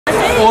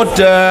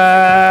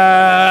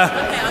Order!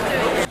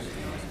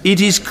 It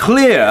is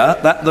clear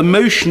that the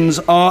motions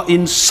are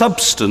in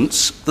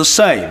substance the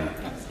same.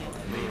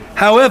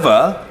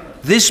 However,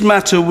 this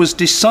matter was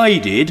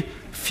decided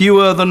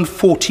fewer than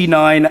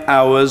 49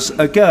 hours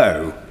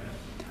ago.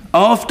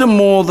 After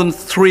more than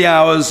 3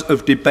 hours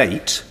of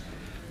debate,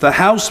 the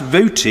House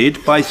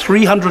voted by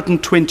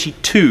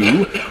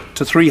 322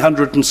 to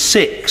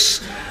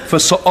 306 for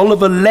Sir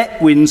Oliver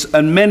Letwin's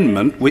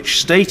amendment, which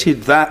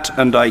stated that,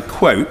 and I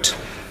quote,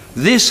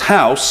 "This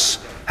House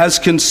has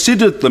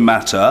considered the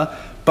matter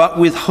but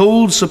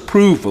withholds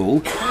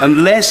approval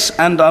unless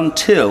and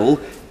until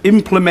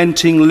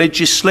implementing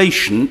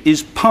legislation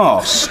is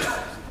passed,"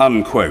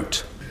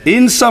 unquote.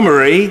 In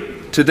summary,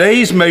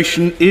 today's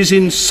motion is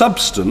in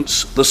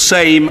substance the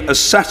same as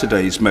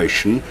Saturday's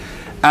motion,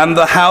 and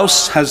the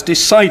House has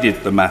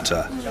decided the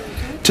matter.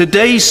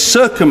 Today's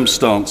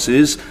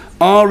circumstances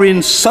are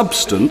in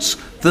substance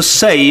the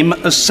same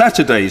as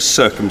Saturday's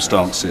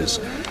circumstances.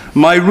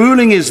 My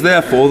ruling is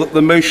therefore that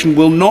the motion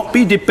will not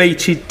be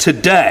debated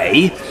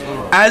today,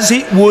 as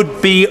it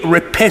would be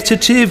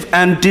repetitive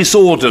and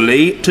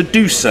disorderly to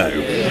do so.